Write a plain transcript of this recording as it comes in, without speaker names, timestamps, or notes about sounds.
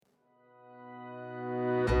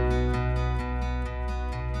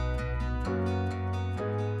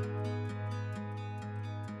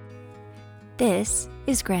This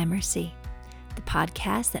is Gramercy, the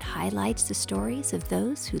podcast that highlights the stories of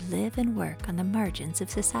those who live and work on the margins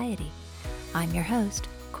of society. I'm your host,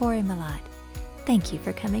 Corey Malott. Thank you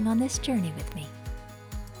for coming on this journey with me.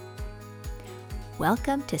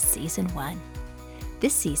 Welcome to Season 1.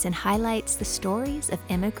 This season highlights the stories of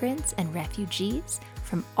immigrants and refugees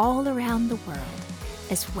from all around the world,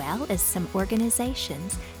 as well as some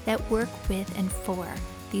organizations that work with and for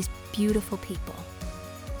these beautiful people.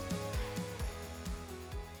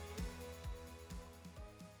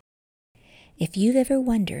 If you've ever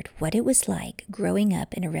wondered what it was like growing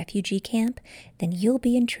up in a refugee camp, then you'll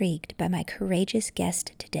be intrigued by my courageous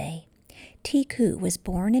guest today. Thi Koo was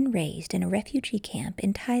born and raised in a refugee camp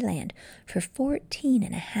in Thailand for 14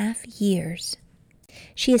 and a half years.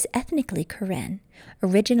 She is ethnically Karen,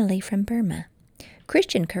 originally from Burma.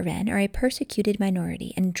 Christian Karen are a persecuted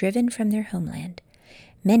minority and driven from their homeland.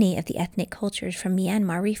 Many of the ethnic cultures from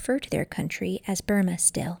Myanmar refer to their country as Burma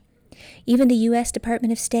still. Even the U.S.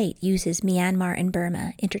 Department of State uses Myanmar and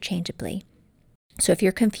Burma interchangeably. So if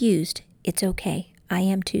you're confused, it's okay. I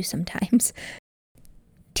am too sometimes.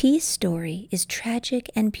 Thi's story is tragic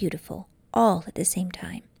and beautiful, all at the same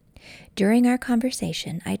time. During our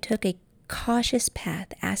conversation, I took a cautious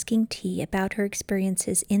path asking Thi about her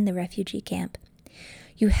experiences in the refugee camp.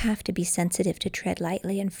 You have to be sensitive to tread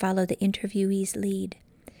lightly and follow the interviewee's lead.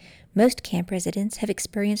 Most camp residents have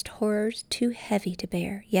experienced horrors too heavy to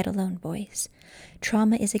bear, yet alone voice.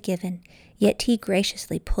 Trauma is a given, yet Thi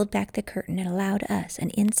graciously pulled back the curtain and allowed us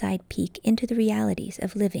an inside peek into the realities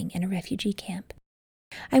of living in a refugee camp.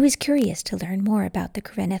 I was curious to learn more about the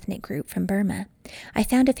Karen ethnic group from Burma. I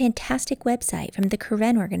found a fantastic website from the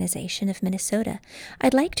Karen Organization of Minnesota.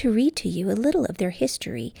 I'd like to read to you a little of their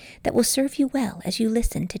history that will serve you well as you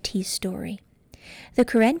listen to Thi's story. The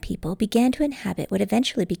Karen people began to inhabit what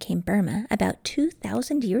eventually became Burma about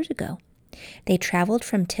 2,000 years ago. They traveled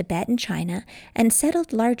from Tibet and China and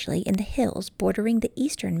settled largely in the hills bordering the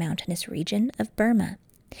eastern mountainous region of Burma.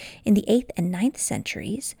 In the 8th and 9th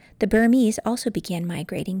centuries, the Burmese also began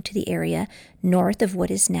migrating to the area north of what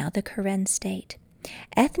is now the Karen state.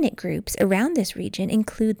 Ethnic groups around this region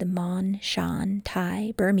include the Mon, Shan,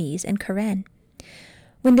 Thai, Burmese, and Karen.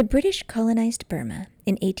 When the British colonized Burma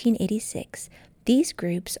in 1886, these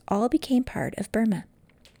groups all became part of Burma.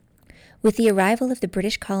 With the arrival of the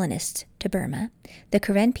British colonists to Burma, the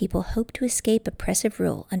Karen people hoped to escape oppressive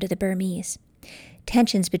rule under the Burmese.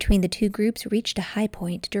 Tensions between the two groups reached a high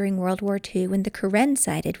point during World War II when the Karen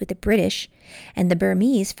sided with the British and the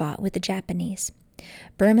Burmese fought with the Japanese.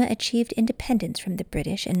 Burma achieved independence from the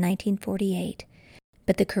British in 1948,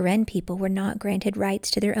 but the Karen people were not granted rights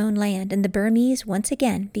to their own land, and the Burmese once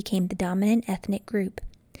again became the dominant ethnic group.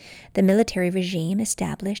 The military regime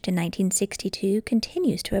established in 1962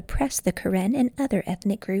 continues to oppress the Karen and other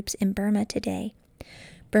ethnic groups in Burma today.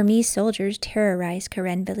 Burmese soldiers terrorize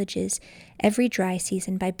Karen villages every dry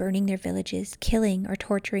season by burning their villages, killing or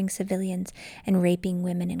torturing civilians, and raping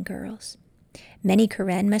women and girls. Many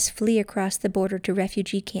Karen must flee across the border to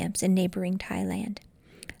refugee camps in neighboring Thailand.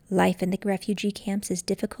 Life in the refugee camps is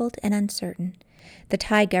difficult and uncertain. The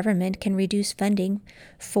Thai government can reduce funding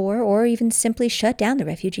for or even simply shut down the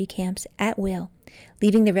refugee camps at will,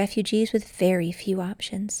 leaving the refugees with very few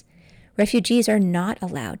options. Refugees are not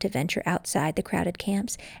allowed to venture outside the crowded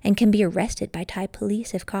camps and can be arrested by Thai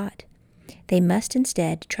police if caught. They must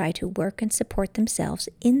instead try to work and support themselves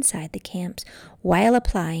inside the camps while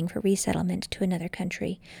applying for resettlement to another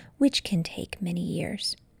country, which can take many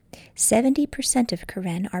years. 70% of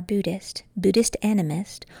Karen are Buddhist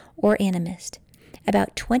animist, or animist.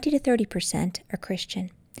 About 20 to 30% are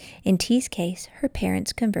Christian. In Thi's case, her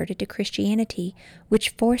parents converted to Christianity, which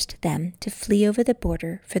forced them to flee over the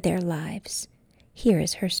border for their lives. Here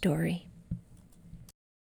is her story.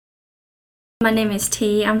 My name is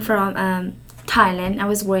Thi. I'm from Thailand. I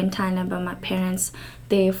was born in Thailand, but my parents,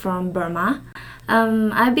 they're from Burma.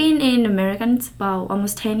 I've been in America about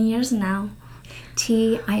almost 10 years now.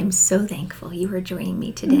 Thi, I am so thankful you are joining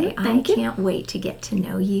me today. I can't wait to get to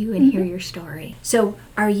know you and hear your story. So,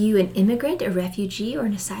 are you an immigrant, a refugee, or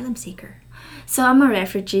an asylum seeker? So I'm a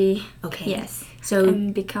refugee. Okay. Yes. So,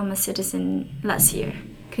 and become a citizen last year.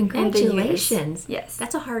 Congratulations. Yes.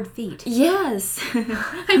 That's a hard feat. Yes.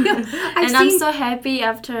 I know. I'm so happy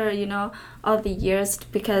after, all the years,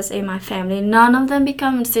 because in my family none of them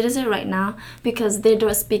become citizen right now because they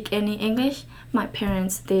don't speak any English. My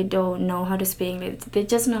parents, they don't know how to speak English. They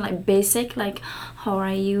just know like basic, like how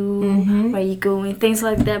are you, where are you going, things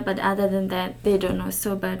like that. But other than that, they don't know.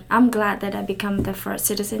 So, but I'm glad that I become the first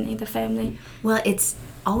citizen in the family. Well, it's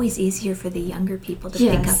always easier for the younger people to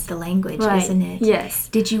pick up the language, right. isn't it? Yes.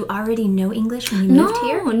 Did you already know English when you moved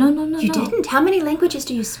here? No. You didn't? How many languages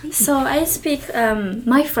do you speak? So I speak,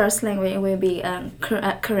 my first language will be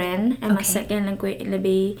Korean, and my second language will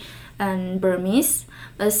be Burmese.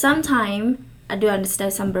 But sometimes I do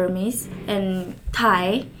understand some Burmese and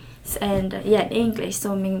Thai, and English.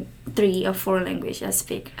 So I mean 3 or 4 languages I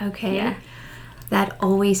speak. Okay. Yeah. That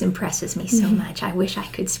always impresses me so much. I wish I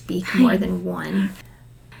could speak more than one.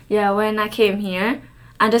 Yeah, when I came here,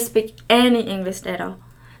 I don't speak any English at all.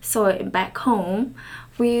 So back home,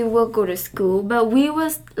 we will go to school, but we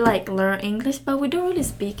was like learn English, but we don't really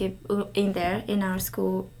speak it in our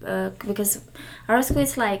school because our school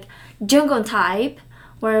is like jungle type,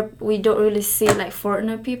 where we don't really see like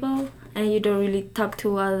foreigner people, and you don't really talk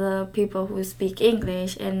to other people who speak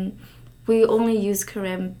English, and we only use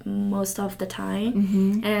Korean most of the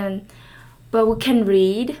time, but we can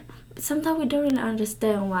read. Sometimes we don't really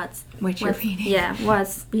understand what you're reading. Yeah,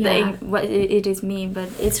 what it is mean, but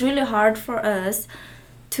it's really hard for us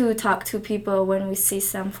to talk to people when we see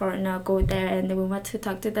some foreigner go there and we want to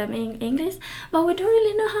talk to them in English, but we don't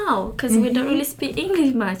really know how because we don't really speak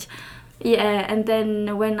English much. Yeah, and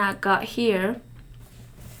then when I got here,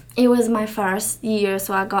 it was my first year,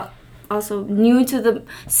 so I got also new to the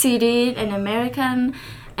city and American,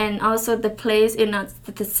 and also the place is not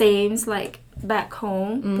the same like back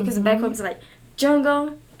home, because back home is like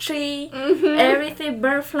jungle, tree, everything,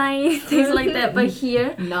 bird flying, things like that. But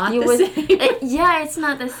here, not the same. It's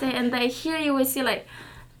not the same. And then here you will see like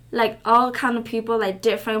all kind of people, like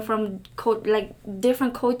different from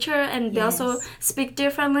different culture, and they also speak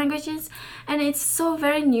different languages, and it's so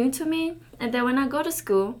very new to me. And then when I go to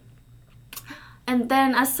school, and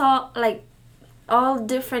then I saw like all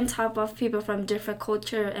different type of people from different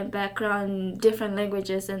culture and background, different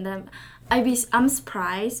languages, and then I'm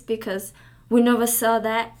surprised because we never saw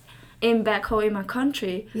that in back home in my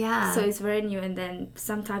country. Yeah. So it's very new. And then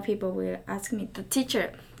sometimes people will ask me, the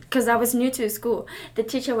teacher, because I was new to school, the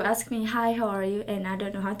teacher will ask me, "Hi, how are you?" And I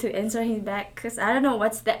don't know how to answer him back because I don't know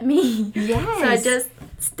what's that mean. Yes. So I just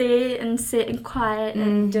stay and sit and quiet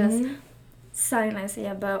and just silence.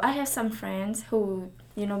 Yeah, but I have some friends who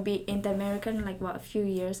be in the American like a few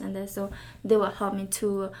years, and then so they will help me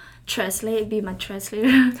to be my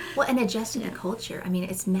translator. Well, and adjust to the culture. I mean,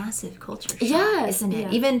 it's massive culture shock, yes, isn't it?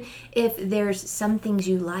 Yeah. Even if there's some things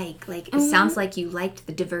you like it sounds like you liked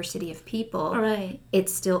the diversity of people. Right.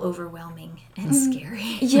 It's still overwhelming and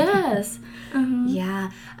scary. Yes.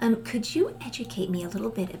 Yeah. Could you educate me a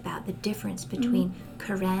little bit about the difference between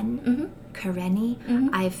Karen, Karenni?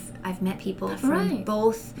 I've met people from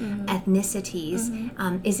both ethnicities.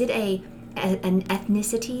 Is it an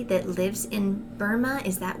ethnicity that lives in Burma?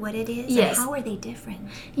 Is that what it is? Yes. And how are they different?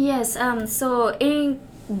 Yes. So in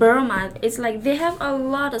Burma, it's like they have a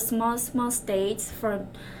lot of small states for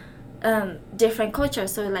different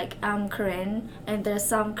cultures. So like I'm Korean, and there's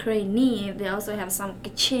some Karenni. They also have some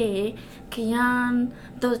Kachin, Kayan,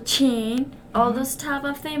 Dochin, all those type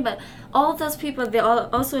of thing. But all those people, they all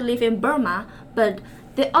also live in Burma, but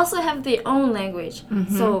they also have their own language.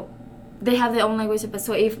 So they have their own language. But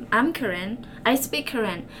so if I'm Korean, I speak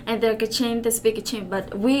Korean, and they're Kachin, they speak Kachin.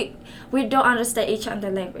 But we don't understand each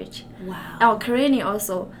other language. Wow. Our Karenni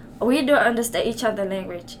also, we don't understand each other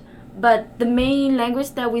language. But the main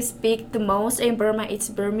language that we speak the most in Burma is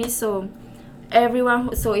Burmese. So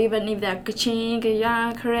everyone, so even if they're Kachin,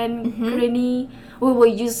 Kayan, Karen, Karenni, we will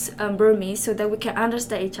use Burmese so that we can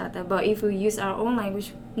understand each other. But if we use our own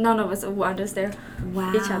language, none of us will understand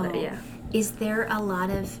each other. Yeah. Is there a lot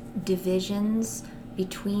of divisions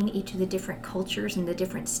between each of the different cultures and the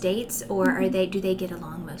different states, or do they get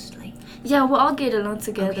along mostly? Yeah, we'll all get along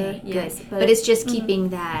together. Okay, yes, good. But it's just keeping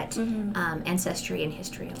that ancestry and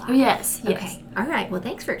history alive. Yes. Okay. All right. Well,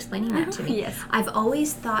 thanks for explaining that to me. Yes. I've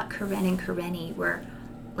always thought Karen and Karenni were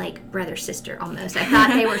like brother sister almost. I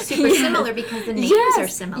thought they were super similar because the names are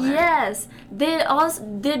similar. Yes,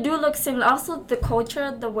 they do look similar. Also, the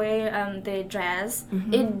culture, the way they dress,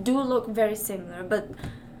 it do look very similar. But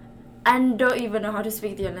I don't even know how to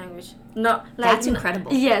speak their language. No, like that's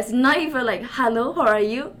incredible. Yes, not even like hello, how are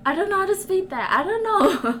you? I don't know how to speak that. I don't know.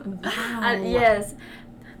 Wow. Yes.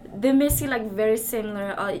 They may see like very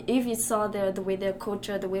similar, if you saw the way their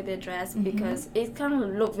culture, the way they dress, because it kind of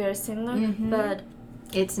look very similar, but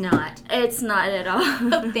It's not. It's not at all.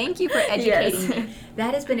 Oh, thank you for educating Yes. me.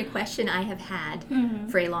 That has been a question I have had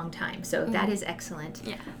for a long time, so that is excellent.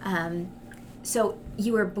 Yeah. So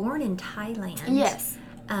you were born in Thailand. Yes.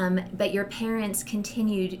 But your parents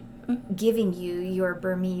continued giving you your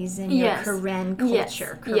Burmese and your Yes. Karen Yes.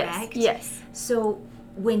 culture, correct? Yes. So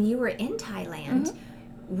when you were in Thailand,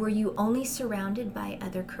 were you only surrounded by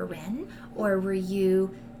other Karen, or were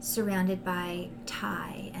you surrounded by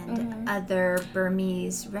Thai and other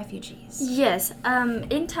Burmese refugees? Yes.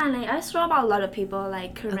 In Thailand, I saw about a lot of people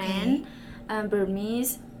like Korean,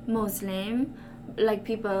 Burmese, Muslim, like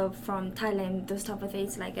people from Thailand, those type of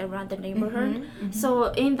things, like around the neighborhood. So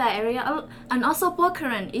in that area, and also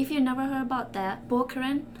Bokaren. If you never heard about that,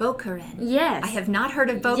 Bokaren. Bokaren. Yes. I have not heard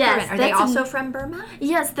of Bokaren. Yes, Are they that's also from Burma?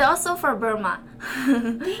 Yes, they're also from Burma.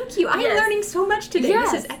 Thank you. I'm Yes. learning so much today.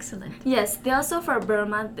 Yes. This is excellent. Yes, they're also from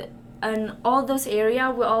Burma. And all those area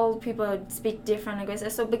where all people speak different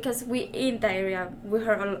languages. So because we in that area, we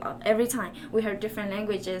heard every time we heard different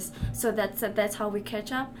languages. So that's how we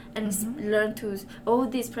catch up and learn to. Oh,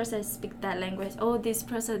 this person speak that language. Oh, this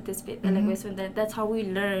person they speak that language. And that's how we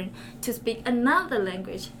learn to speak another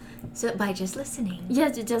language. So by just listening.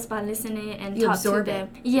 Yes, just by listening and You talk to absorb them.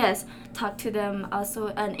 Yes, talk to them also.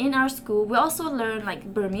 And in our school, we also learn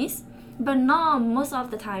like Burmese, but not most of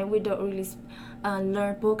the time we don't really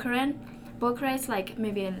learn Bokaren. Bokaren is like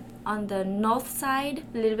maybe on the north side,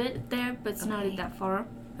 a little bit there, but it's not that far.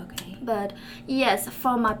 Okay. But yes,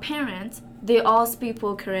 for my parents, they all speak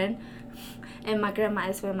Bokaren. And my grandma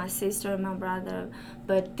as well, my sister and my brother,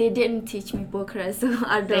 but they didn't teach me Bokaren, so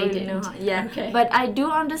I don't really know. Yeah, Okay. but I do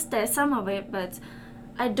understand some of it, but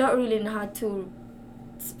I don't really know how to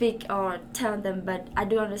speak or tell them. But I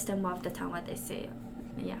do understand more of the time what they say.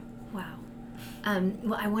 Yeah. Wow.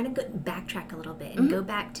 Well, I want to backtrack a little bit and go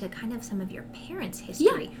back to kind of some of your parents'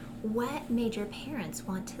 history. What made your parents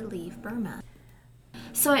want to leave Burma?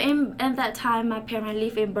 So in that time, my parents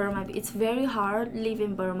live in Burma. It's very hard live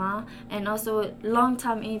in Burma, and also long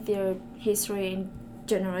time in their history and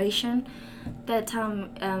generation. That time,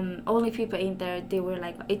 only people in there they were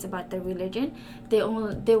like it's about the religion. They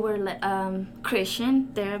were like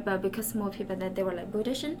Christian there, but because more people that they were like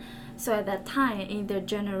Buddhist. So at that time in their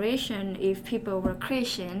generation, if people were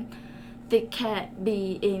Christian, they can't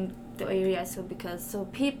be in the area. So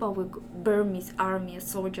people would Burmese army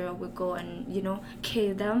soldier would go and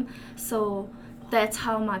kill them. So that's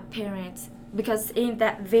how my parents, because in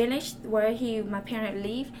that village where my parents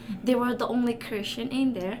live, they were the only Christian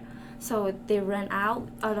in there. So they ran out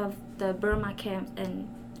of the Burma camp and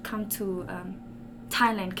come to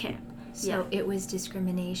Thailand camp. So it was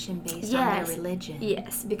discrimination based on their religion.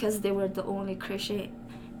 Yes, because they were the only Christian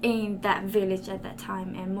in that village at that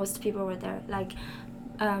time, and most people were there like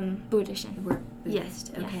Buddhist. Were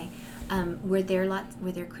Buddhist. Yes, okay. Were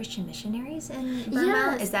there Christian missionaries in Burma?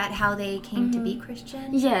 Yes. Is that how they came to be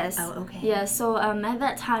Christian? Yes. Oh, okay. Yeah. So at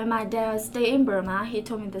that time, my dad stayed in Burma. He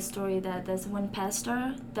told me the story that there's one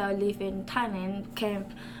pastor that lived in Thailand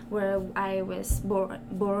camp where I was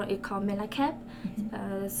born. It called Melakep.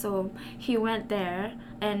 So he went there,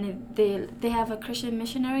 and they have a Christian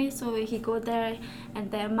missionary. So he go there,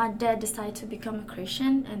 and then my dad decided to become a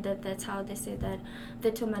Christian, and that's how they say that.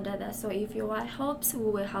 They told my dad that, so if you want help,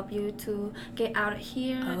 we will help you to get out of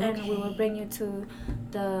here, and we will bring you to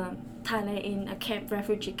the Thailand in a camp,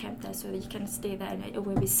 refugee camp there, so that you can stay there, and it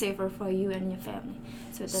will be safer for you and your family.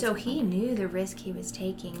 So he knew the risk he was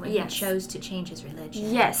taking when he chose to change his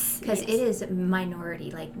religion. Yes. Because it is a minority,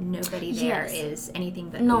 like nobody there is anything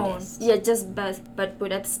but Buddhist. Yeah, just but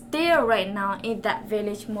Buddhist. Still right now in that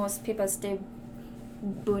village, most people stay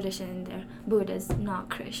Buddhist in there. Buddhist, not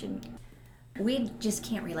Christian. We just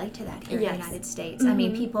can't relate to that here in the United States. I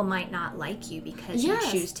mean, people might not like you because you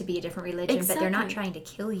choose to be a different religion, but they're not trying to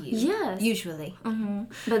kill you. Yes. Usually.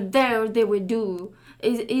 But there they would do.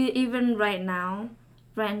 Even right now,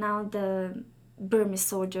 the Burmese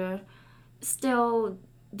soldier still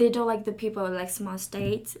they don't like the people like small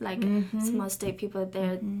states, like small state people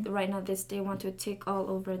there. Right now they want to take all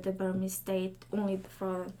over the Burmese state only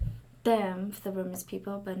for them, the Burmese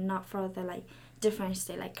people, but not for the like different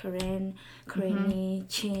state like Karen,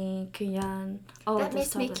 Chin, Kuyan, all that those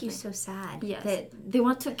must make you so sad. Yes, that they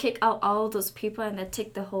want to kick out all those people and they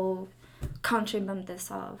take the whole country by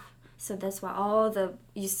themselves. So that's why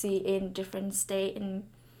you see in different state, and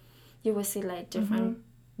you will see like different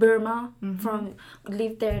Burma from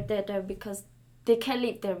live there because they can't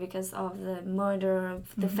live there because of the murder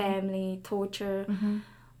of the family, torture,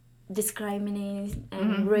 discrimination,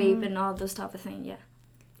 and rape, and all those type of things. Yeah.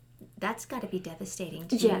 That's got to be devastating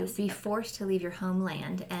to be forced to leave your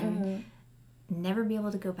homeland and never be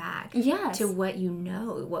able to go back Yes. to what you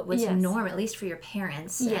know, what was Yes. norm, at least for your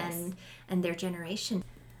parents Yes. and their generation.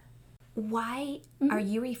 Why are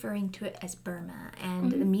you referring to it as Burma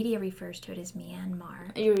and the media refers to it as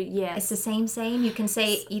Myanmar? Yes. It's the same? You can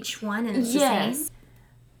say each one and it's the same?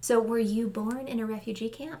 So were you born in a refugee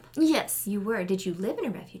camp? Yes. You were. Did you live in a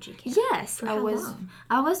refugee camp? Yes. For how long?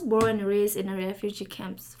 I was born and raised in a refugee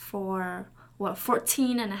camps for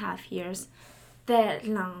 14 and a half years. That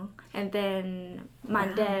long. And then my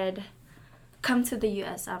dad come to the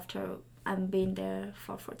US after I've been there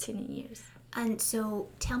for 14 years. And so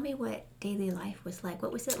tell me what daily life was like.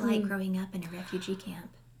 What was it like growing up in a refugee camp?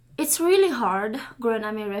 It's really hard growing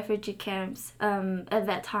up in refugee camps at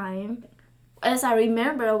that time. As I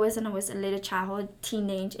remember, when I was a little child,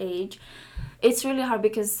 teenage age, it's really hard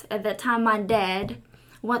because at that time my dad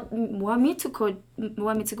want me to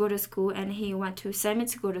go to school, and he want to send me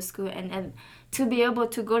to go to school, and to be able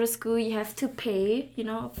to go to school you have to pay,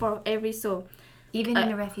 for every Even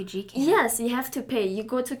in a refugee camp? Yes, you have to pay. You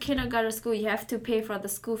go to kindergarten school, you have to pay for the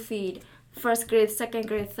school fee, first grade, second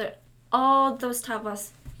grade, third, all those type of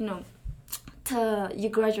till you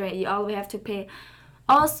graduate, you always have to pay.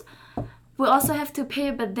 We also have to pay,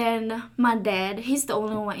 but then my dad, he's the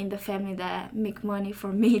only one in the family that make money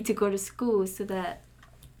for me to go to school, so that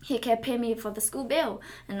he can pay me for the school bill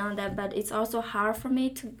and all that. But it's also hard for me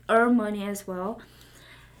to earn money as well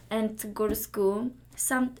and to go to school.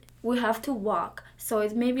 We have to walk, so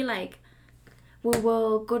it's maybe like we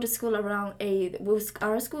will go to school around 8.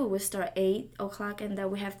 Our school will start 8 o'clock, and then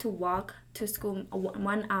we have to walk to school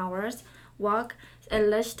 1 hour. Walk at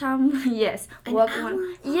lunchtime. Yes, walk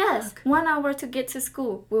one. Yes, 1 hour to get to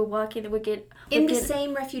school. We're walking. In the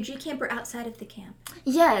same refugee camp or outside of the camp?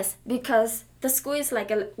 Yes, because the school is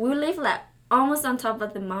we live like almost on top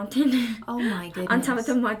of the mountain. Oh my goodness! On top of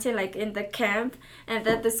the mountain, like in the camp, and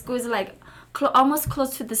then the school is like almost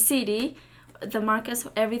close to the city. The markets,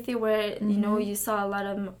 everything where you saw a lot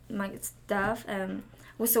of stuff, and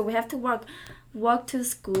so we have to walk to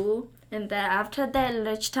school. And then after that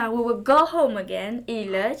lunchtime, we will go home again,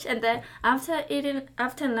 eat lunch, and then after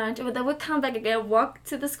lunch, then we come back again, walk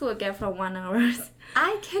to the school again for 1 hour.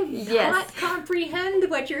 I cannot comprehend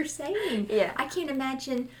what you're saying. Yeah. I can't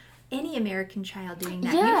imagine any American child doing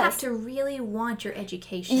that. Yes. You have to really want your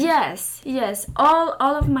education. Yes. All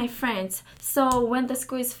of my friends. So when the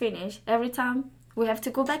school is finished, every time we have to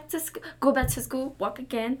go back to school, walk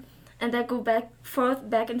again. And then go back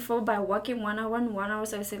and forth by walking 1 hour and 1 hour.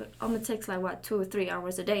 So it almost takes 2 or 3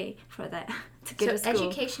 hours a day for that to get to school. So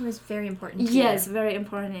education was very important to you. Yes, very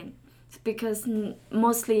important. Because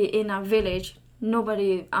mostly in our village,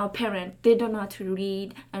 our parents, they don't know how to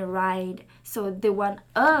read and write. So they want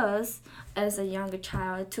us as a younger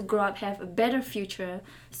child to grow up, have a better future.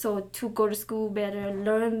 So to go to school better,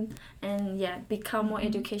 learn, and become more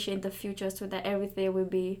education in the future, so that everything will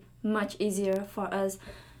be much easier for us.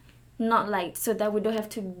 Not so that we don't have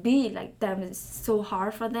to be like them. It's so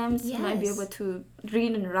hard for them to not be able to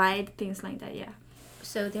read and write, things like that. Yeah.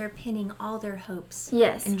 So they're pinning all their hopes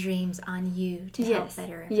and dreams on you to help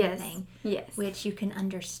better everything. Yes. Which you can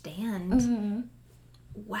understand.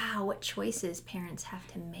 Wow, what choices parents have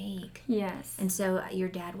to make. Yes. And so your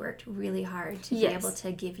dad worked really hard to be able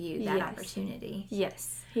to give you that opportunity.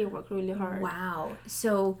 Yes, he worked really hard. Wow.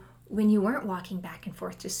 So when you weren't walking back and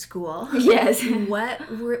forth to school,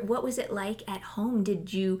 what was it like at home? Do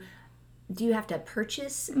you have to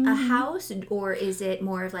purchase a house, or is it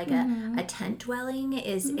more of like a tent dwelling?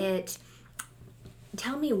 Is it?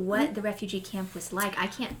 Tell me what the refugee camp was like. I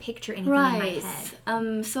can't picture anything in my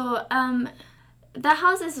head. The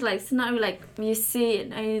house is it's not like you see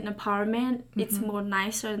in an apartment. It's more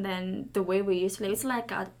nicer than the way we usually. It's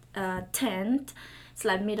like a tent. It's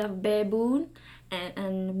made of bamboo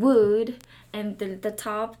and wood, and the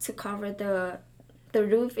top to cover the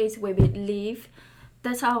roof is with leaf.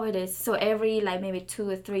 That's how it is. So every maybe 2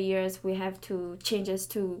 or 3 years we have to change us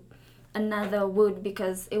to another wood,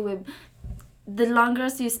 because it will. The longer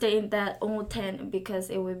you stay in that old tent, because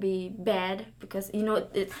it will be bad, because in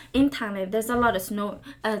Thailand there's a lot of snow,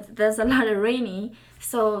 there's a lot of rainy,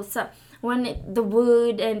 so when the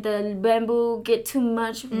wood and the bamboo get too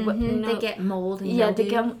much, they get mold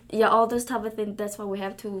and all those type of things. That's why we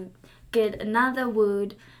have to get another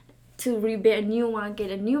wood to rebuild a new one,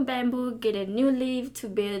 get a new bamboo, get a new leaf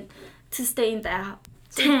to stay in the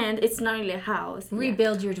tent. It's not really a house.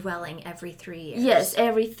 Rebuild your dwelling every 3 years. Yes,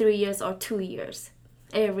 every 3 years or 2 years.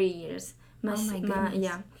 Every years. Oh my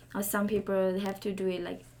goodness. Or some people have to do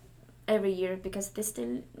it every year, because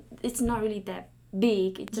it's not really that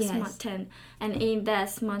big. It's just small tent. And in that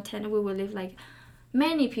small tent we will live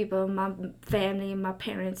many people, my family, my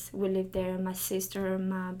parents will live there, my sister,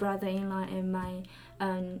 my brother-in-law, and my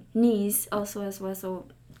niece also as well. So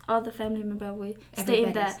all the family members will stay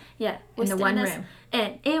in that. Yeah, in the one room.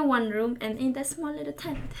 And in one room and in that small little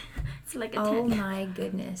tent. It's like a tent. Oh my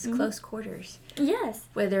goodness, close quarters. Yes.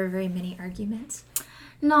 Were there very many arguments?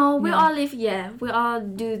 No, we all live, we all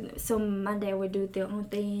do, so my dad will do their own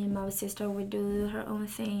thing, my sister will do her own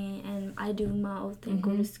thing, and I do my own thing,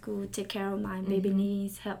 go to school, take care of my baby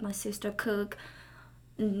needs, help my sister cook,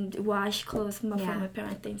 wash clothes for my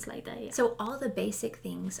parents, things like that, yeah. So all the basic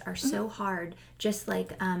things are so hard, just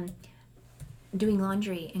like doing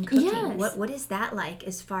laundry and cooking. Yes. What is that like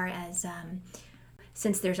as far as...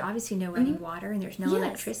 since there's obviously no running water and there's no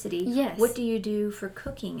electricity, what do you do for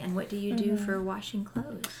cooking and what do you do for washing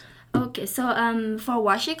clothes? Okay, so for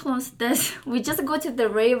washing clothes, we just go to the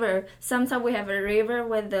river. Sometimes we have a river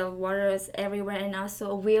where the water is everywhere, and also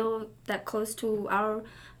a wheel that close to our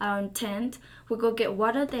tent. We go get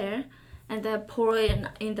water there, and then pour it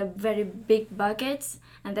in the very big buckets,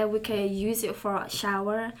 and then we can use it for a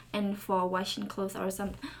shower and for washing clothes or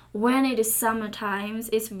something. When it is summer times,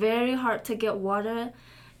 it's very hard to get water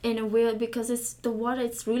in a wheel because the water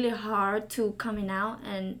is really hard to coming out,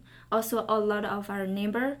 and also a lot of our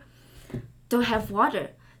neighbor don't have water,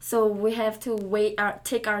 so we have to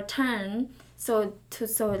take our turn. So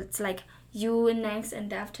it's like you next,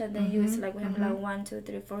 and after then you, it's like we have like 1, 2,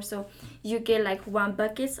 3, 4. So you get like 1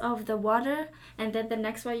 bucket of the water, and then the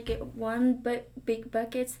next one you get 1 big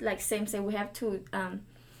bucket. Like same. We have to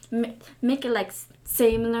make it like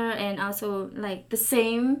similar and also like the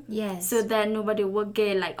same. Yes. So that nobody will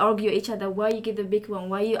get like argue each other. Why you get the big one?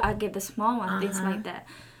 Why I get the small one? Things like that.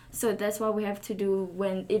 So that's what we have to do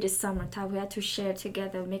when it is summertime. We have to share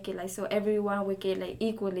together, make it like so everyone will get like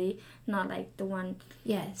equally, not like the one.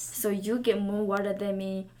 Yes. So you get more water than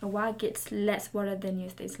me, and I get less water than you,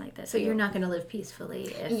 things like that. So you're not going to live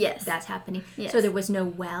peacefully if that's happening. Yes. So there was no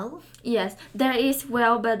well? Yes, there is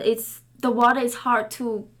well, but the water is hard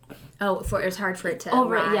to... it's hard for it to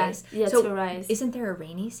rise. Yeah, so to rise. Isn't there a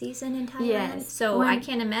rainy season in Thailand? Yes. So I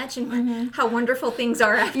can't imagine how wonderful things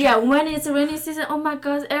are after. Yeah, when it's rainy season, oh my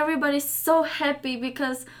gosh, everybody's so happy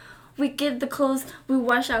because we get the clothes, we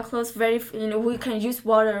wash our clothes we can use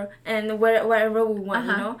water and wherever we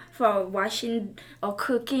want, for washing or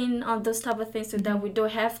cooking or those type of things, so that we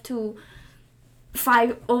don't have to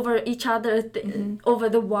fight over each other, over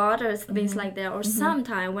the waters, things like that. Or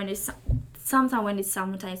sometimes when it's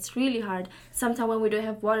summertime, it's really hard. Sometimes when we don't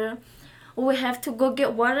have water, we have to go get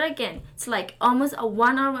water again. It's like almost a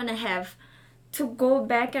 1 hour and a half to go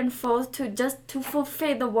back and forth to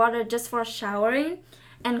fulfill the water just for showering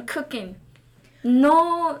and cooking.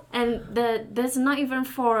 No, and there's not even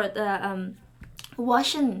for the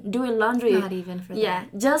washing, doing laundry. Not even for that. Yeah,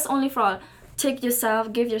 just only for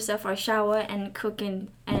give yourself a shower and cooking,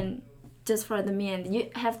 and just for the meal.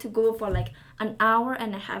 You have to go for like an hour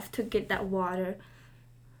and a half to get that water.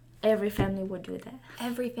 Every family would do that.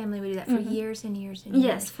 Every family would do that for years and years and years.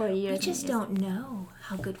 Yes, for years. We just don't know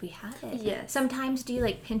how good we have it. Yes. Sometimes do you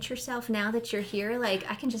like pinch yourself now that you're here? Like,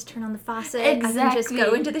 I can just turn on the faucet. Exactly. I can just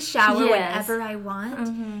go into the shower whenever I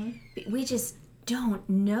want. We just don't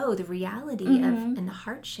know the reality of and the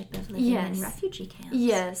hardship of living in refugee camps.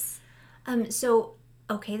 Yes. So,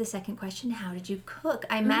 okay, the second question, how did you cook?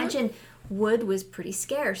 I imagine wood was pretty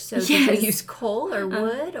scarce. So did you use coal or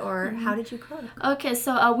wood, or how did you cook? Okay,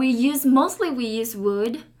 so we use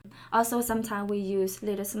wood. Also, sometimes we use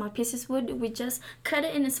little small pieces wood. We just cut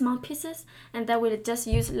it into small pieces, and then we just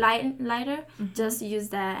use lighter. Just use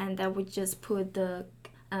that, and then we just put the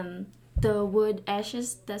wood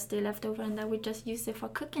ashes that's still left over, and then we just use it for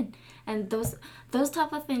cooking. And those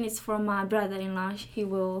type of things is for my brother-in-law. He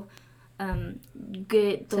will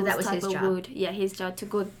get those type of wood. Yeah, his job to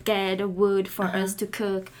go get the wood for us to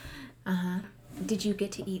cook. Did you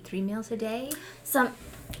get to eat 3 meals a day?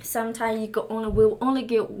 Sometimes we'll only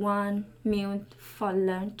get 1 meal for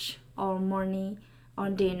lunch or morning or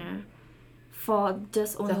dinner, for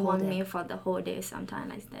just only 1 meal for the whole day.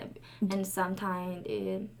 Sometimes like that, and sometimes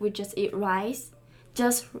we just eat rice,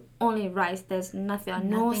 just only rice. There's nothing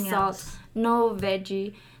no salt, else. No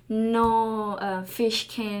veggie, no fish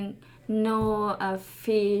can. No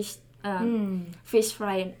fish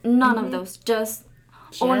fry, none of those, just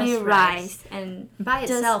only rice. And by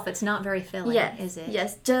itself it's not very filling, is it?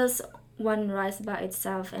 Yes, just 1 rice by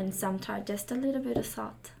itself, and sometimes just a little bit of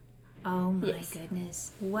salt. Oh my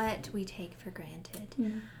goodness, what we take for granted.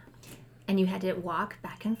 And you had to walk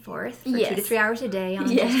back and forth for 2 to 3 hours a day on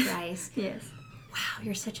just rice. Yes. Wow,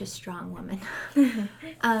 you're such a strong woman.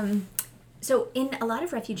 So in a lot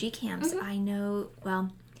of refugee camps, I know,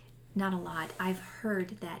 not a lot. I've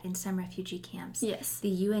heard that in some refugee camps, Yes. the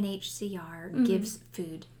UNHCR gives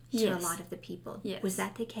food to a Yes. lot of the people. Yes. Was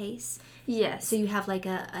that the case? Yes. So you have like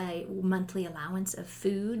a monthly allowance of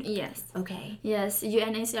food? Yes. Okay. Yes,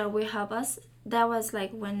 UNHCR will help us. That was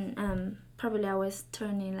like when probably I was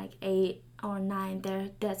turning like 8 or 9 there.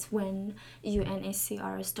 That's when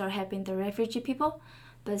UNHCR start helping the refugee people.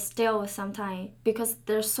 But still sometimes, because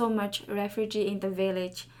there's so much refugee in the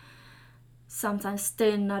village, sometimes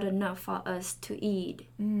still not enough for us to eat.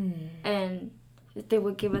 And they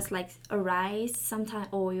will give us like a rice, sometimes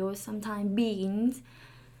oil, sometimes beans.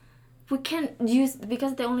 We can't use,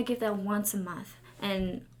 because they only give that once a month.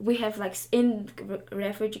 And we have like in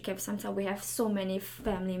refugee camp, sometimes we have so many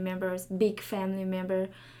family members, big family member,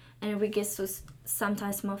 and we get so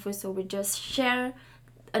sometimes small food, so we just share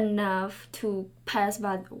enough to pass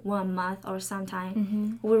by 1 month, or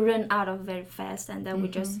sometimes we run out of very fast, and then we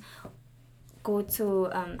just go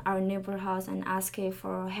to our neighbor house and ask her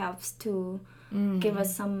for helps to give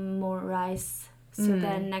us some more rice, so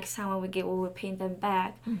that next time when we get, we will pay them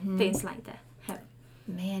back, things like that.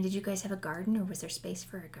 Man, did you guys have a garden, or was there space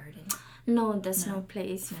for a garden? No, there's no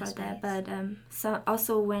place for that. But so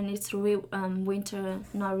also when it's winter,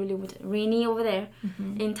 not really winter, rainy over there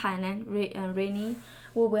in Thailand, rainy,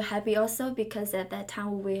 we were happy also, because at that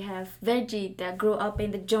time we have veggie that grow up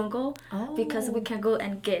in the jungle, because we can go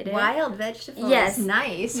and get it. Wild vegetables. Yes.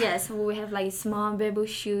 Nice. Yes, we have like small bamboo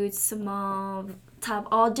shoots, small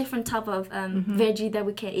all different type of veggie that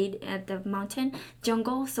we can eat at the mountain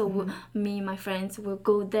jungle. So me and my friends will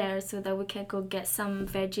go there so that we can go get some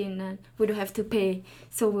veggie, and we don't have to pay.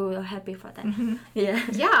 So we were happy for that. Yeah.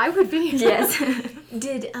 Yeah, I would be. Yes.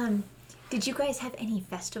 Did you guys have any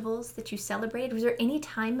festivals that you celebrated? Was there any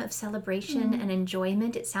time of celebration and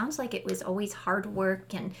enjoyment? It sounds like it was always hard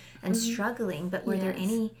work and struggling, but were there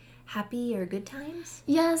any happy or good times?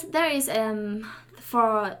 Yes, there is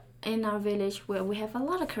in our village where we have a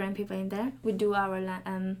lot of Korean people in there. We do our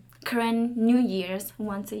Korean New Year's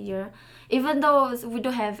once a year. Even though we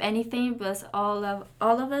don't have anything, but all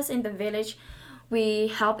of us in the village, we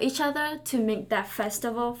help each other to make that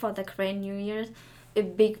festival for the Korean New Year's a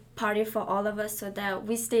big party for all of us, so that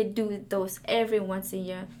we still do those every once a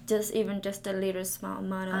year. Just a little small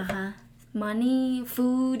amount of money,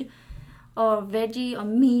 food, or veggie or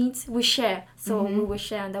meat, we share. So we will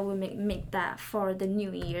share, and then we make that for the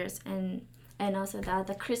New Year's and also the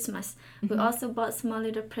other Christmas. We also bought small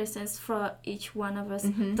little presents for each one of us.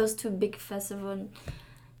 Those two big festivals.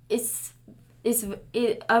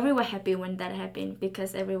 Everyone happy when that happened,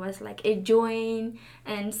 because everyone's like enjoying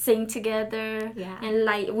and sing together. Yeah. And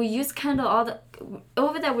like we use candle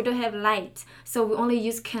over there. We don't have light, so we only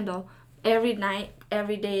use candle. Every night,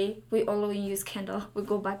 every day, we always use candle. We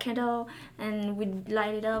go buy candle and we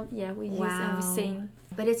light it up. Yeah, we use and we sing.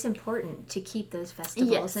 But it's important to keep those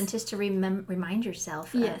festivals and just to remind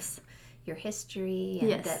yourself of your history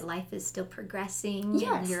and that life is still progressing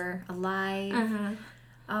and you're alive.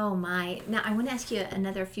 Oh my. Now I want to ask you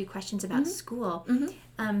another few questions about school.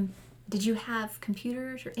 Did you have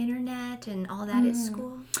computers or internet and all that at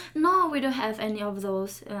school? No, we don't have any of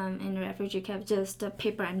those in refugee camp. Just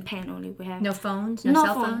paper and pen only we have. No phones? No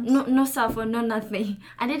cell phones? No cell phone, no nothing.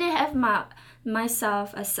 I didn't have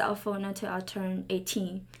myself a cell phone until I turned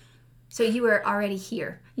 18. So you were already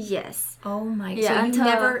here? Yes. Oh my. Yeah,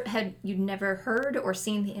 so you'd never heard or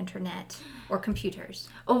seen the internet or computers?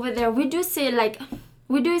 Over there, we do see like...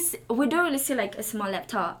 We don't really see like a small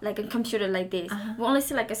laptop, like a computer like this. We only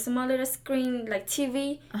see like a small little screen, like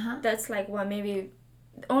TV. That's like maybe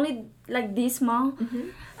only like this small.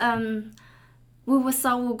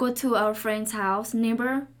 We'll go to our friend's house,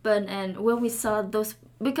 neighbor, and when we saw those,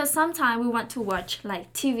 because sometimes we want to watch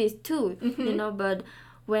like TV too, but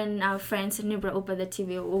when our friends and neighbor open the TV,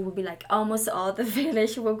 we will be like almost all the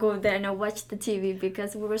village will go there and watch the TV,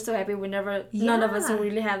 because we were so happy none of us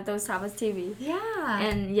really have those type of TV. Yeah.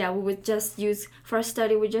 And we would just use, for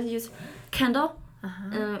study, we just use candle.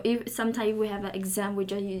 If sometimes we have an exam, we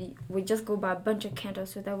just go buy a bunch of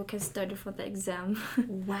candles so that we can study for the exam.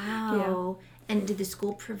 Wow. And did the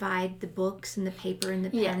school provide the books and the paper and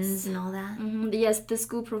the pens and all that? Yes, the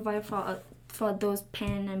school provide for those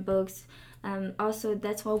pen and books. Also,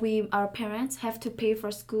 that's why our parents have to pay for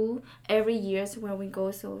school every year when we go,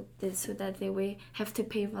 so that they will have to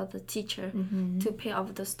pay for the teacher to pay all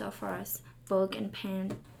the stuff for us, book and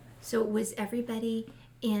pen. So was everybody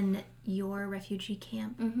in your refugee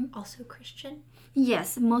camp also Christian?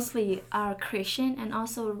 Yes, mostly are Christian and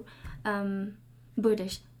also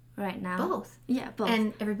Buddhist right now. Both? Yeah, both.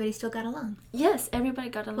 And everybody still got along? Yes, everybody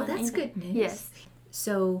got along. Well, that's good news. Yes.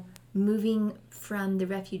 So moving from the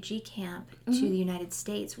refugee camp to the United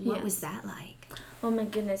States, what was that like? Oh my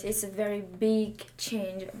goodness, it's a very big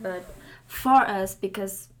change, but for us,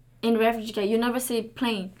 because in refugee camp, you never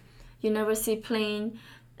see plane.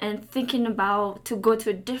 And thinking about to go to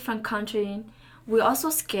a different country, we're also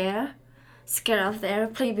scared of the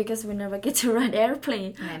airplane because we never get to ride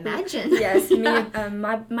airplane. I imagine. Yes,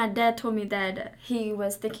 my dad told me that he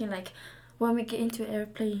was thinking like, when we get into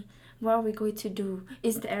airplane, what are we going to do?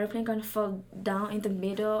 Is the airplane going to fall down in the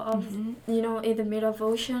middle of, in the middle of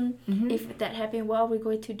ocean? If that happens, what are we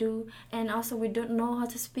going to do? And also, we don't know how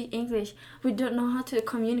to speak English. We don't know how to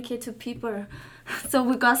communicate to people. So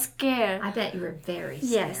we got scared. I bet you were very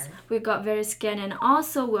scared. Yes, we got very scared. And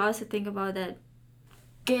also, we also think about that.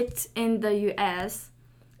 Get in the U.S.,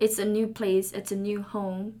 it's a new place, it's a new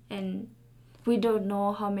home, and we don't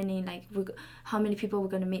know how many people we're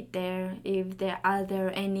gonna meet there. If there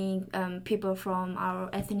are any people from our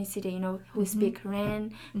ethnicity, who speak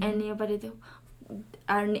Korean, anybody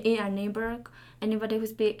our neighbor, anybody who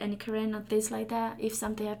speak any Korean or things like that. If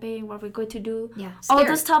something happen, what we're going to do? Yeah, all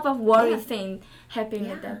those type of worry thing happen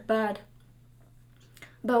with that.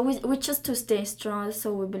 But we just to stay strong.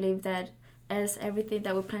 So we believe that as everything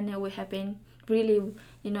that we plan will happen, really,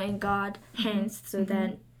 in God's hands, so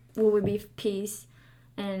that we will be peace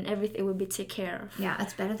and everything will be taken care of. Yeah,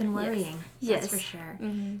 it's better than worrying. Yes. That's for sure.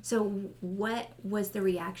 So what was the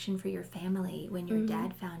reaction for your family when your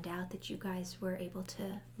dad found out that you guys were able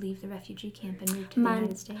to leave the refugee camp and move to the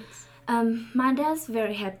United States? My dad's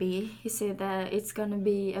very happy. He said that it's going to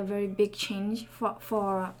be a very big change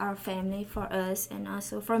for our family, for us, and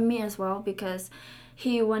also for me as well, because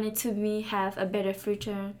he wanted to have a better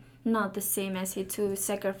future, not the same as he to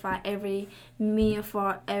sacrifice every meal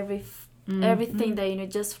for everything that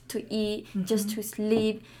just to eat, just to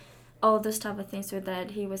sleep, all those type of things. With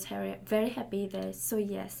that, he was very happy that. So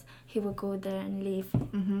yes, he will go there and live.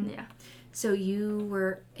 Yeah. So you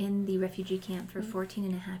were in the refugee camp for 14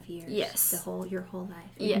 and a half years. Yes. Your whole life.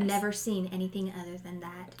 Yes. You've never seen anything other than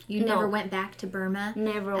that. You never went back to Burma.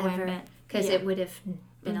 Never ever, went back. Because it would have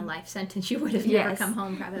been a life sentence. You would have never come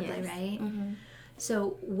home, probably, right?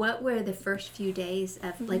 So what were the first few days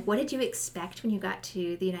of, what did you expect when you got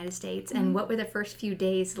to the United States? And what were the first few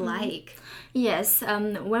days like? Yes,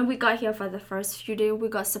 when we got here for the first few days, we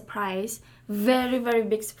got surprised. Very, very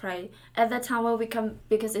big surprise. At that time when we come,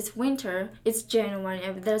 because it's winter, it's January,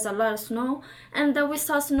 and there's a lot of snow. And then we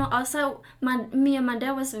saw snow outside. Me and my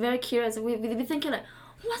dad was very curious. We thinking like,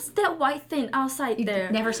 what's that white thing outside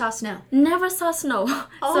there? Never saw snow. Never saw snow.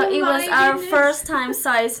 So it was our first time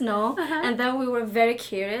saw snow. And then we were very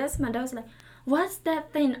curious. My dad was like, what's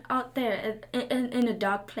that thing out there in a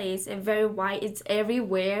dark place and very white? It's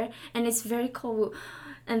everywhere and it's very cold.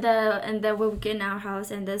 And then we get in our house,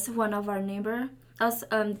 and there's one of our neighbor.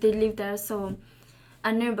 They live there, so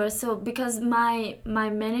a neighbor. So because my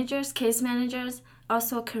case managers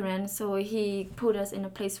also Korean, so he put us in a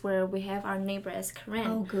place where we have our neighbor as Korean.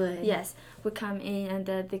 Oh, good. Yes, we come in, and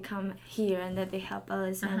then they come here, and then they help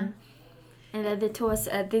us, and then they told us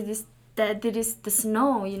this is the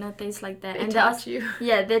snow, things like that. They taught you.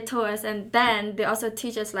 Yeah, they told us, and then they also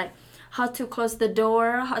teach us how to close the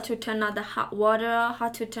door, how to turn on the hot water, how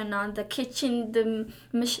to turn on the kitchen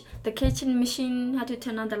kitchen machine, how to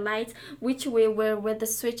turn on the lights, which way where the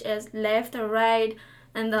switch is left or right,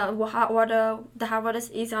 and the hot water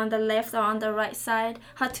is on the left or on the right side,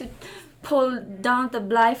 how to pull down the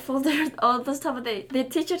blindfolder, all those stuff. They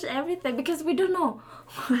teach us everything because we don't know.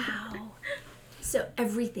 Wow. So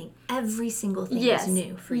everything, every single thing is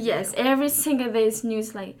new for you. Yes, every single day is new.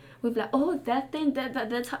 It's like, we're like, oh, that thing,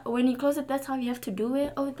 that's how, when you close it, that's how you have to do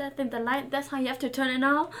it. Oh, that thing, the light, that's how you have to turn it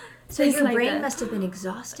on. So your brain must have been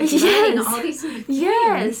exhausted learning all these things.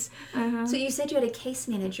 Yes. So you said you had a case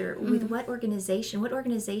manager. With what organization? What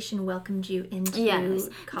organization welcomed you into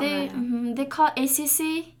Colorado? They call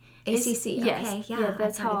ACC. ACC, yes. Okay, Yeah,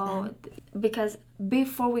 that's how, because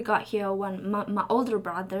before we got here, my older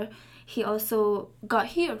brother, he also got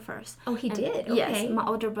here first. Oh, he did? Okay. Yes, my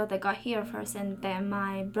older brother got here first, and then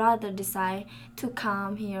my brother decided to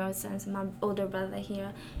come here. Since my older brother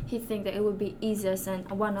here, he think that it would be easier since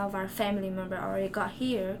one of our family member already got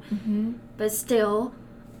here. But still,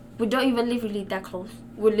 we don't even live really that close.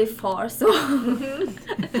 We live far, so...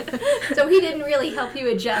 So he didn't really help you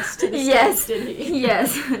adjust to the States, did he?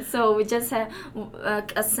 Yes. So we just have...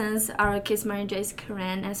 since our case manager is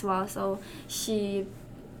Korean as well, so she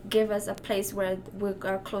give us a place where we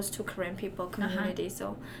are close to Korean people community.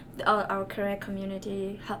 So our Korean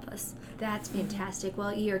community help us. That's fantastic.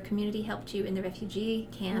 Well, your community helped you in the refugee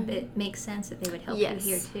camp. It makes sense that they would help Yes.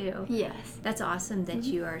 you here too. Yes. That's awesome that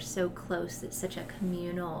you are so close. It's such a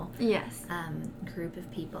communal Yes. group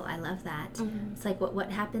of people. I love that. It's like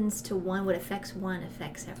what happens to one, what affects one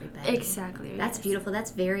affects everybody. Exactly. That's beautiful.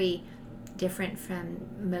 That's very different from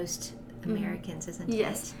most Americans, isn't it?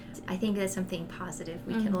 Yes. I think that's something positive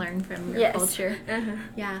we can learn from your Yes. culture.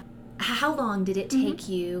 Yeah. How long did it take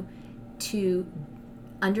you to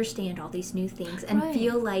understand all these new things and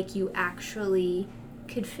feel like you actually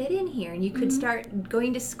could fit in here and you could start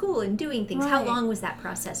going to school and doing things? How long was that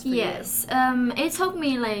process for you? Yes. It took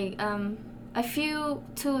me like a few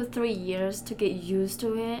 2 or 3 years to get used to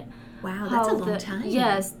it. Wow, that's a long time.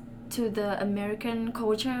 Yes, to the American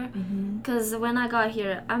culture. Because when I got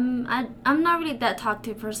here, I'm not really that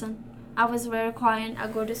talkative person. I was very quiet. I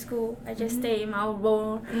go to school. I just stay in my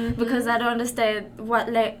room because I don't understand what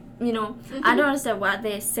I don't understand what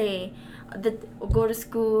they say. Go to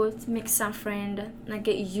school, make some friend, and I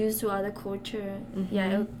get used to other culture. Yeah,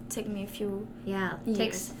 it'll take me a few years.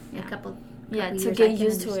 Takes a couple to years, get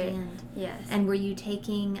used to it. Yes. And were you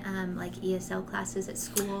taking like ESL classes at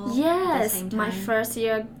school? Yes. At the same time? My first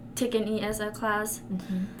year taking ESL class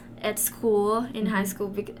at school in high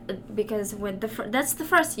school because when that's the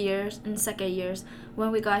first years and second years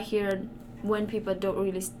when we got here, when people don't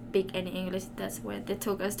really speak any English, that's where they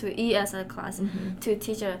took us to ESL class to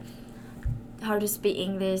teach us how to speak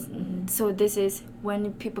English. So this is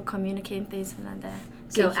when people communicate things like that.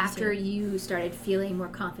 So after you started feeling more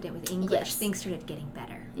confident with English, things started getting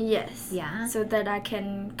better. Yes. Yeah. So that I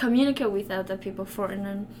can communicate with other people,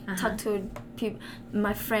 foreign, talk to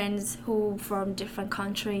my friends who from different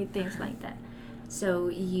country, things like that. So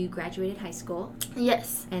you graduated high school.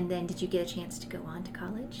 Yes. And then did you get a chance to go on to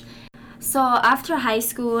college? So after high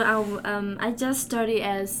school, I just studied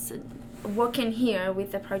as working here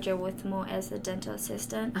with the Project Withmo as a dental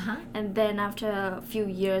assistant. And then after a few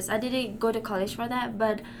years, I didn't go to college for that,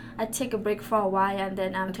 but I take a break for a while, and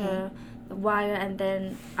then after a while, and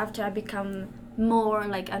then after I become more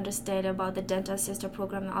like understand about the dental assistant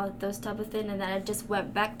program and all those type of things, and then I just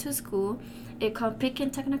went back to school. It called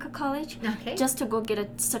Pekin Technical College, just to go get a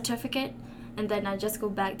certificate, and then I just go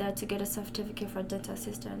back there to get a certificate for dental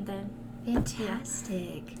assistant. And then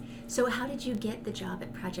fantastic. So how did you get the job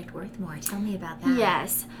at Project Worthmore? Tell me about that.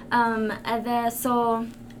 Yes. So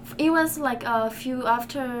it was like a few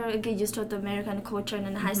after I get used to the American culture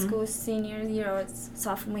in high school, senior year or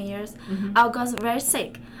sophomore years, I got very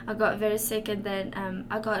sick. And then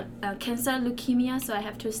I got cancer, leukemia, so I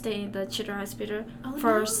have to stay in the Children's Hospital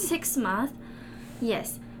for 6 months.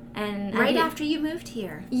 Yes. And right after you moved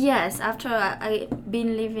here? Yes, after I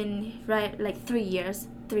been living like 3 years,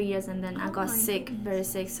 and then I got sick, very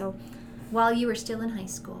sick. So while you were still in high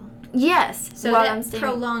school? Yes. So that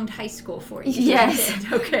prolonged high school for you? Yes.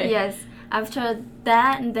 Okay. Yes. After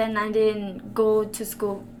that, and then I didn't go to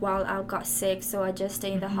school while I got sick, so I just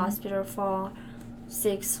stayed in the hospital for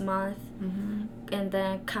 6 months, and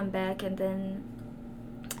then come back. And then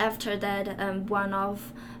after that, one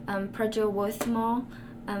of Project Worthmore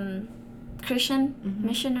Christian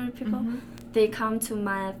missionary people, they come to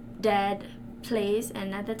my dad place,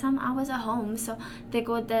 and at the time I was at home, so they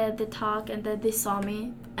go there, they talk, and then they saw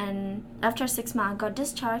me, and after 6 months I got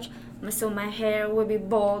discharged, so my hair will be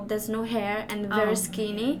bald, there's no hair, and very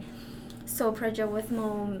skinny. So Project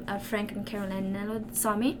Withmo, Frank and Caroline Nello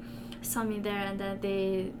saw me there, and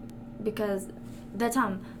then because that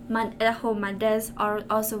time at home my dad's are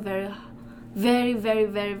also very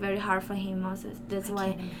very hard for him also. That's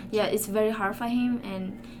why it's very hard for him,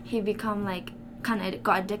 and he become like kind of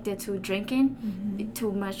got addicted to drinking,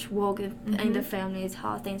 too much work in the family is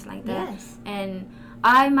hard, things like that. And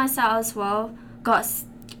I myself as well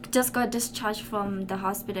just got discharged from the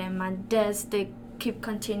hospital, and my dad, they keep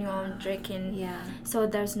continue on drinking. So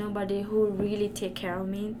there's nobody who really take care of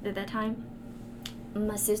me at that time.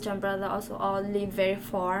 My sister and brother also all live very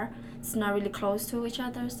far. It's not really close to each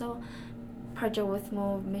other, so Project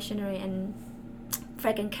Withmo missionary and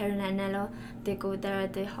Frank and Caroline Nello, they go there,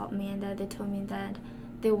 they help me, and then they told me that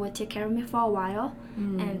they would take care of me for a while,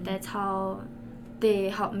 and that's how they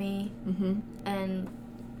helped me and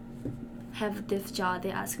have this job. They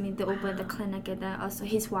asked me to open the clinic, and then also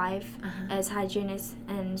his wife as hygienist,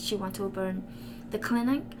 and she want to open the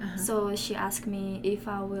clinic, so she asked me if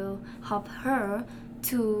I will help her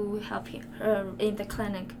to help her in the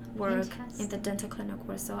clinic work, in the dental clinic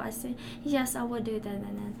work. So I said yes, I will do that,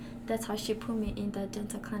 and then that's how she put me in the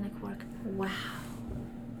dental clinic work. Wow,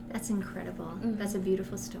 that's incredible. That's a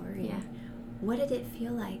beautiful story. What did it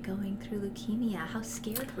feel like going through leukemia? How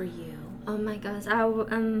scared were you? Oh my gosh,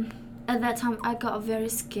 at that time I got very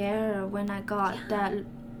scared when I got the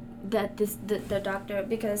doctor,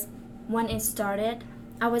 because when it started,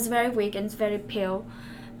 I was very weak and very pale,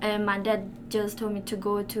 and my dad just told me to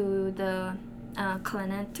go to the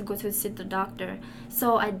clinic to go to see the doctor.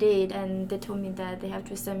 So I did, and they told me that they have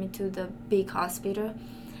to send me to the big hospital.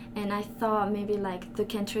 And I thought maybe like they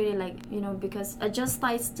can treat it like, because I just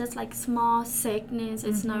like small sickness.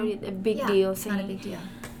 It's not really a big deal it's thing. not a big deal.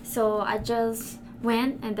 So I just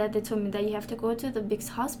went, and then they told me that you have to go to the big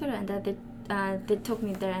hospital, and that they took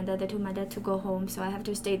me there, and then they told my dad to go home. So I have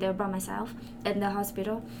to stay there by myself in the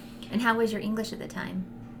hospital. And how was your English at the time?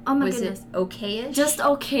 Oh my goodness. Was it okay-ish? Just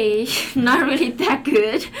okay. Not really that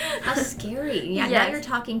good. How scary. Yeah, now you're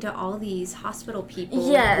talking to all these hospital people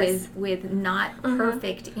with not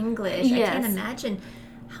perfect English. I can't imagine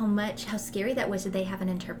how scary that was. Did they have an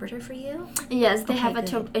interpreter for you? Yes, they have an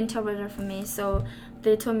interpreter for me. So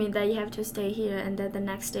they told me that you have to stay here, and then the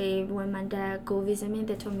next day when my dad go visit me,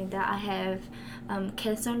 they told me that I have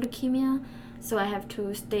cancer and leukemia. So I have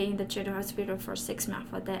to stay in the children's hospital for 6 months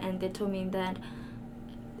for that. And they told me that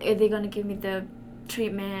they're gonna give me the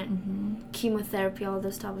treatment, chemotherapy, all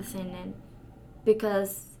those type of thing. And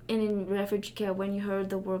because in refugee care, when you heard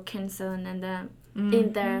the word cancer and then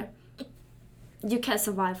in there, you can't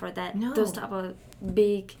survive for that. No. Those type of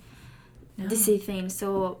big disease things.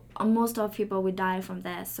 So most of people will die from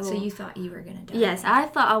that. So you thought you were gonna die? Yes, I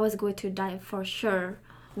thought I was going to die for sure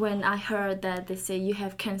when I heard that they say you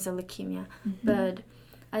have cancer leukemia. But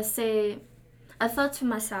I thought to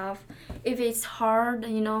myself, if it's hard,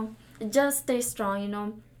 just stay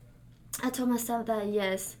strong, I told myself that,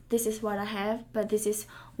 yes, this is what I have, but this is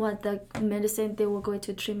what the medicine they will go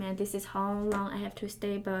to treatment. This is how long I have to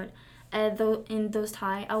stay. But in those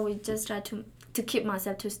times, I would just try to keep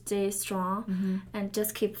myself to stay strong and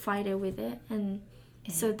just keep fighting with it, and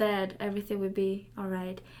so that everything will be all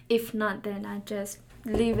right. If not, then I just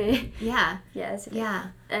leave it. Yeah. Yes. Yeah.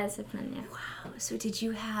 As a plan. Yeah. Wow. So did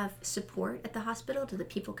you have support at the hospital? Did the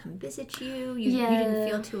people come visit you? You didn't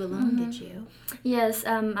feel too alone, did you? Yes.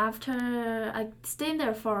 After I stayed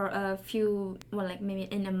there for a few, like maybe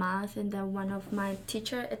in a month, and then one of my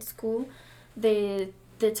teacher at school, they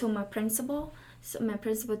told my principal. So my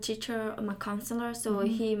principal teacher, my counselor,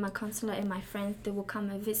 my counselor and my friends, they will come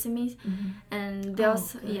and visit me, and they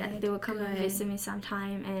they will come and visit me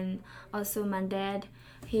sometime. And also my dad,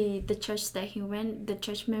 the church that he went, the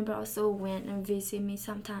church member also went and visit me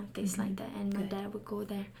sometimes, things like that. And my dad would go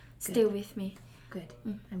there, stay with me. Good.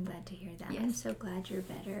 I'm glad to hear that. Yes. I'm so glad you're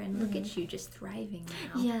better, and look at you just thriving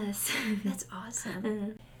now. Yes. That's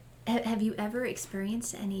awesome. Have you ever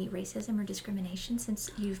experienced any racism or discrimination since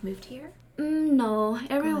you've moved here? No,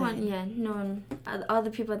 everyone. No. All the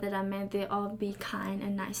people that I met, they all be kind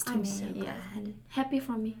and nice to me. I'm so glad. And happy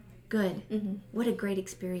for me. Good. What a great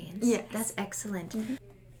experience. Yes. That's excellent.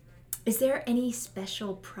 Is there any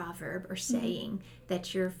special proverb or saying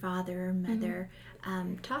that your father or mother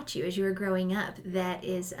taught you as you were growing up that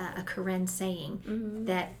is a Karen saying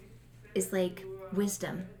that is like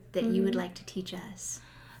wisdom that you would like to teach us?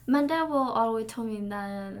 My dad will always tell me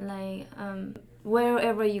that, like,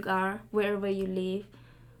 wherever you are, wherever you live,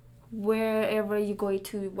 wherever you go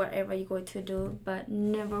to, whatever you go to do, but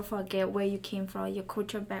never forget where you came from, your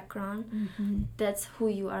cultural background. That's who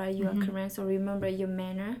you are. You are Korean, so remember your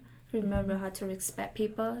manner. Remember how to respect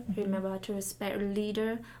people. Remember how to respect a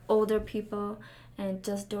leader, older people, and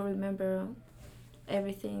just don't remember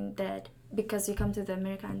everything that because you come to the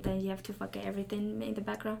America and then you have to forget everything in the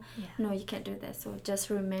background. No, you can't do that. So just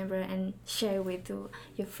remember and share with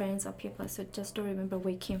your friends or people. So just don't remember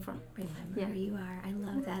where you came from. Remember who you are. I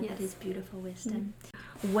love that. That is beautiful wisdom.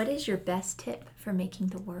 What is your best tip for making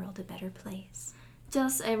the world a better place?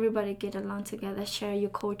 Just everybody get along together, share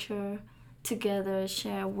your culture together,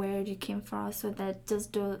 share where you came from, so that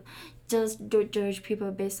just don't judge people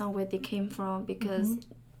based on where they came from, because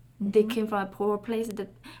they came from a poor place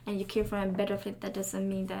and you came from a better place. That doesn't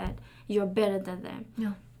mean that you're better than them.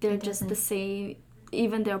 No, they're just the same.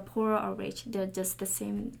 Even they're poor or rich, they're just the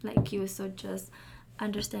same like you. So just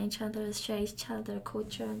understand each other, share each other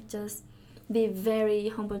culture, just be very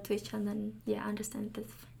humble to each other, and understand this.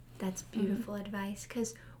 That's beautiful advice,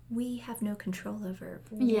 because we have no control over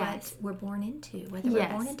what we're born into, whether we're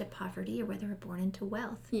born into poverty or whether we're born into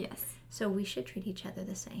wealth. Yes. So we should treat each other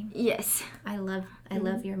the same. Yes. I love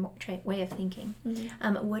your way of thinking.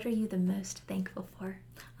 What are you the most thankful for?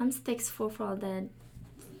 I'm thankful for the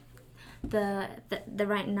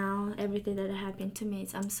right now, everything that happened to me.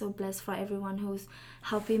 I'm so blessed for everyone who's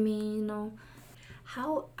helping me,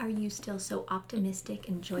 How are you still so optimistic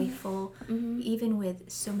and joyful, even with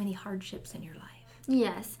so many hardships in your life?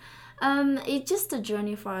 Yes. It's just a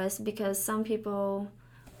journey for us, because some people,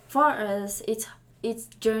 for us, it's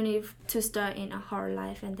journey to start in a hard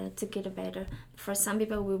life and then to get better. For some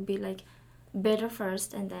people, will be like better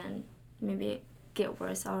first and then maybe get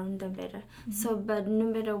worse or then better. So, but no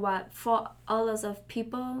matter what, for all of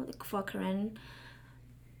people, like for Korean,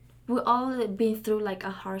 we all been through like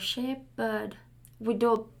a hardship, but we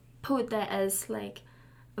don't put that as like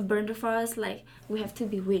a burden for us, like we have to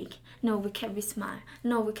be weak. No, we can't be smart.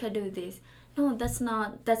 No, we can't do this. No, that's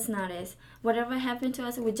not it. Whatever happened to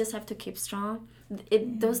us, we just have to keep strong.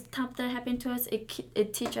 Those times that happen to us,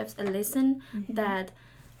 it teaches us a lesson that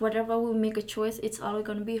whatever we make a choice, it's always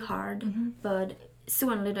gonna be hard, but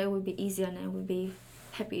sooner or later it will be easier and it will be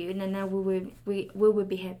happy, and then we will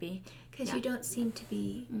be happy. Because you don't seem to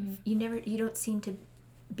be, you don't seem to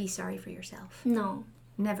be sorry for yourself. No.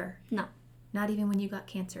 Never. No. Not even when you got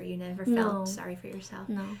cancer, you never felt sorry for yourself.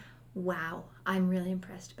 No. Wow, I'm really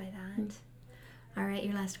impressed by that. All right,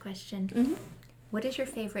 your last question. What is your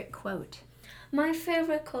favorite quote? My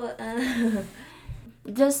favorite quote,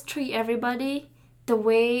 just treat everybody the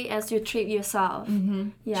way as you treat yourself.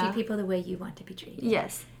 Yeah. Treat people the way you want to be treated.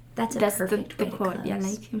 Yes. That's perfect way to quote. close. Yeah,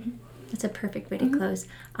 like, That's a perfect way to close.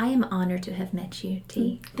 I am honored to have met you,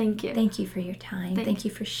 T. Thank you. Thank you for your time. Thank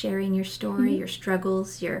you for sharing your story, your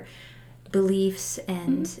struggles, your beliefs,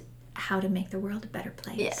 and how to make the world a better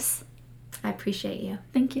place. Yes. I appreciate you.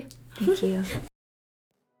 Thank you. Thank you.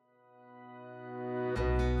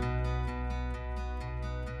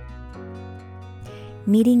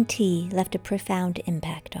 Meeting T left a profound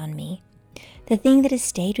impact on me. The thing that has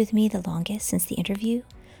stayed with me the longest since the interview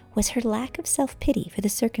was her lack of self-pity for the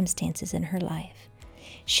circumstances in her life.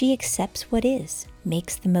 She accepts what is,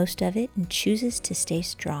 makes the most of it, and chooses to stay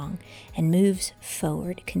strong and moves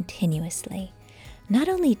forward continuously. Not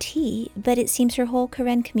only T, but it seems her whole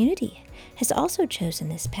Karen community has also chosen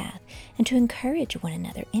this path and to encourage one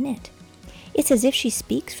another in it. It's as if she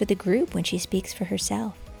speaks for the group when she speaks for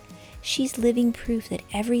herself. She's living proof that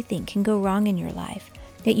everything can go wrong in your life,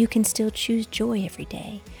 that you can still choose joy every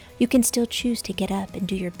day. You can still choose to get up and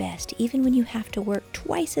do your best, even when you have to work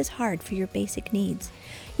twice as hard for your basic needs.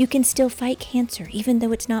 You can still fight cancer, even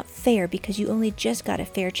though it's not fair because you only just got a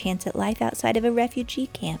fair chance at life outside of a refugee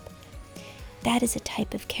camp. That is a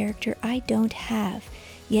type of character I don't have,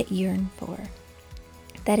 yet yearn for.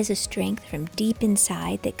 That is a strength from deep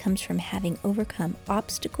inside that comes from having overcome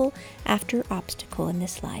obstacle after obstacle in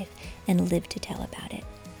this life and lived to tell about it.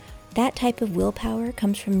 That type of willpower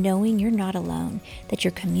comes from knowing you're not alone, that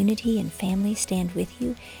your community and family stand with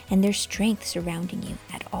you, and there's strength surrounding you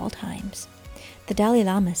at all times. The Dalai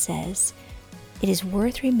Lama says, "It is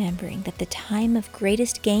worth remembering that the time of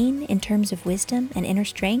greatest gain in terms of wisdom and inner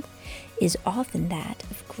strength is often that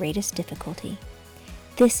of greatest difficulty."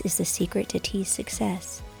 This is the secret to T's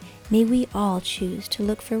success. May we all choose to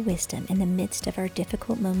look for wisdom in the midst of our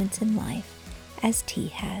difficult moments in life, as T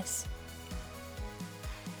has.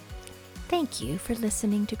 Thank you for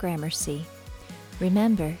listening to Gramercy.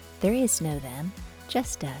 Remember, there is no them,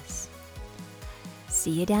 just us.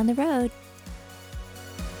 See you down the road.